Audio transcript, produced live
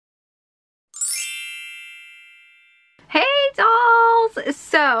dolls!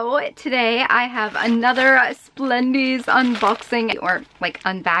 So today I have another Splendies unboxing, or like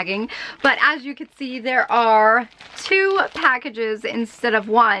unbagging, but as you can see there are two packages instead of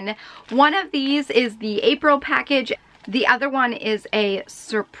one. One of these is the April package. The other one is a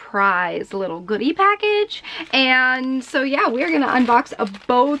surprise little goodie package. And so yeah, we're gonna unbox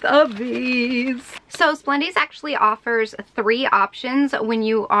both of these. So Splendies actually offers 3 options when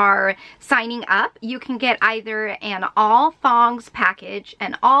you are signing up. You can get either an all thongs package,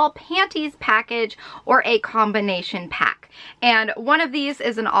 an all panties package, or a combination pack. And one of these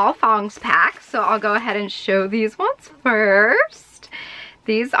is an all thongs pack. So I'll go ahead and show these ones first.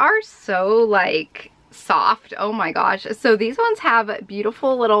 These are so like soft, oh my gosh. So these ones have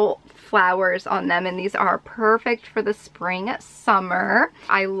beautiful little flowers on them, and these are perfect for the spring summer.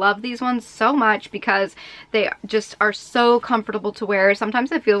 I love these ones so much because they just are so comfortable to wear.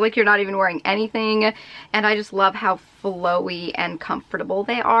 Sometimes it feels like you're not even wearing anything, and I just love how flowy and comfortable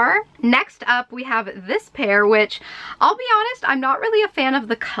they are. Next up we have this pair, which I'll be honest, I'm not really a fan of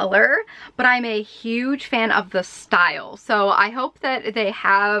the color, but I'm a huge fan of the style. So I hope that they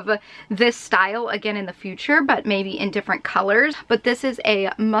have this style again in the future, but maybe in different colors. But this is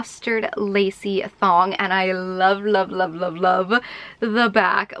a mustard lacy thong, and I love, love, love, love, love the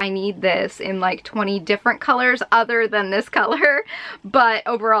back. I need this in like 20 different colors other than this color, but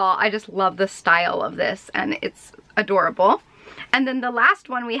overall I just love the style of this, and it's adorable. And then the last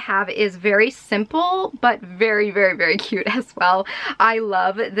one we have is very simple, but very, very, very cute as well. I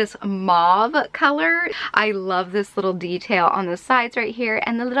love this mauve color. I love this little detail on the sides right here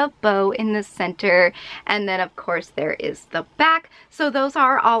and the little bow in the center. And then of course there is the back. So those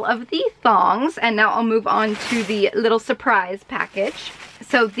are all of the thongs. And now I'll move on to the little surprise package.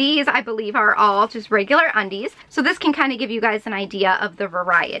 So these I believe are all just regular undies. So this can kind of give you guys an idea of the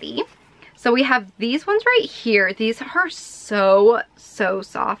variety. So we have these ones right here. These are so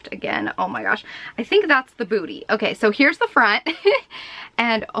soft again. Oh my gosh. I think that's the booty. Okay, so here's the front.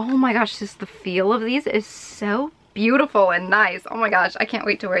 And oh my gosh, just the feel of these is so beautiful and nice. Oh my gosh, I can't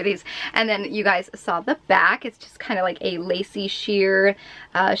wait to wear these. And then you guys saw the back. It's just kind of like a lacy sheer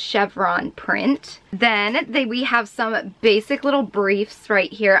chevron print. Then we have some basic little briefs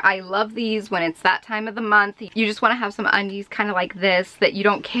right here. I love these when it's that time of the month. You just want to have some undies kind of like this that you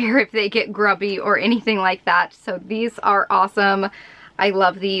don't care if they get grubby or anything like that. So these are awesome. I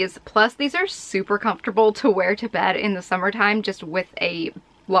love these. Plus these are super comfortable to wear to bed in the summertime just with a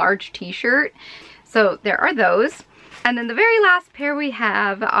large t-shirt. So there are those. And then the very last pair we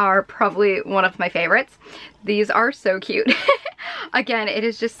have are probably one of my favorites. These are so cute. Again, it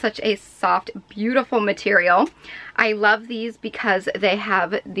is just such a soft, beautiful material. I love these because they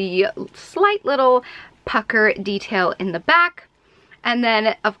have the slight little pucker detail in the back. And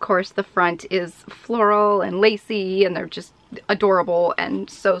then, of course, the front is floral and lacy, and they're just adorable and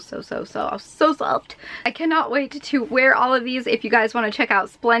so soft. I cannot wait to wear all of these. If you guys want to check out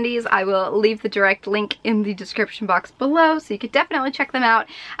Splendies, I will leave the direct link in the description box below, so you could definitely check them out.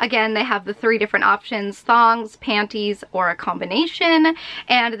 Again, they have the 3 different options: thongs, panties, or a combination,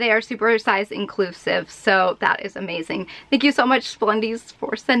 and they are super size inclusive, so that is amazing. Thank you so much, Splendies,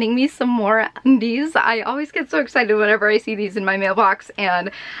 for sending me some more undies. I always get so excited whenever I see these in my mailbox,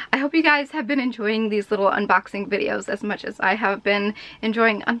 and I hope you guys have been enjoying these little unboxing videos as much as I have been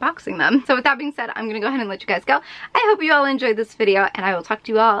enjoying unboxing them. So with that being said, I'm gonna go ahead and let you guys go. I hope you all enjoyed this video, and I will talk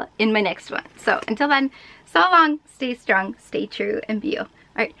to you all in my next one. So until then, so long, stay strong, stay true, and be you.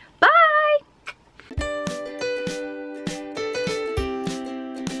 Alright, bye!